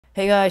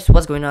Hey guys,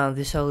 what's going on?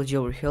 This is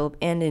Jailbreak Help,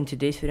 and in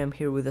today's video I'm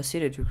here with a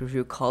city trick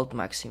review called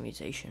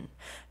Maximization.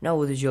 Now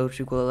what the jailbreak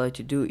trick will allow you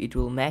to do, it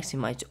will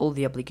maximize all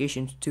the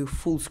applications to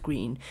full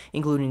screen,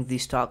 including the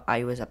stock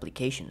iOS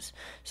applications.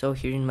 So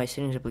here in my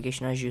settings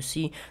application, as you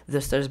see,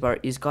 the status bar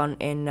is gone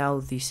and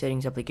now the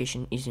settings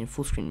application is in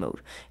full screen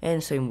mode.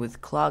 And same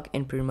with clock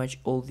and pretty much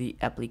all the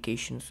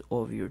applications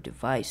of your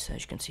device.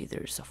 As you can see,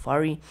 there's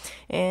Safari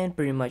and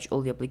pretty much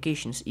all the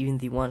applications, even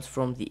the ones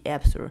from the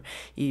App Store.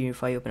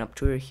 If I open up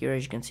Twitter here,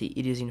 as you can see,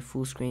 it is in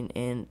full screen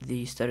and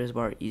the status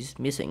bar is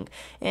missing,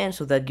 and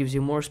so that gives you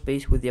more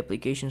space with the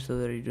application so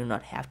that you do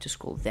not have to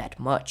scroll that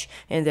much,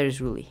 and that is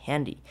really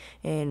handy.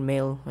 And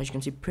Mail, as you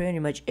can see, pretty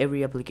much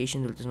every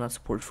application that does not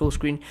support full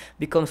screen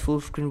becomes full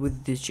screen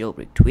with this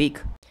jailbreak tweak.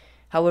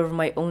 However,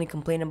 my only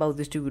complaint about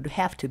this tweak would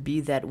have to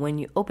be that when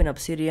you open up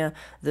Cydia,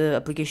 the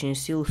application is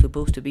still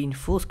supposed to be in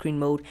full screen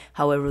mode.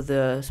 However,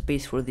 the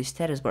space for the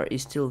status bar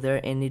is still there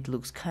and it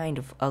looks kind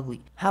of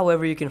ugly.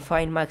 However, you can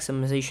find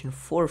Maximization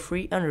for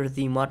free under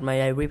the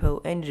ModMyEye repo,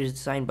 and it is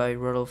designed by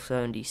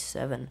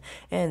Rodolph77,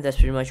 and that's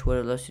pretty much what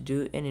it allows to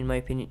do, and in my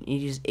opinion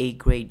it is a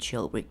great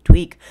jailbreak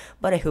tweak.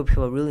 But I hope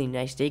you have a really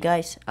nice day,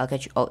 guys. I'll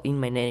catch you all in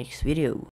my next video.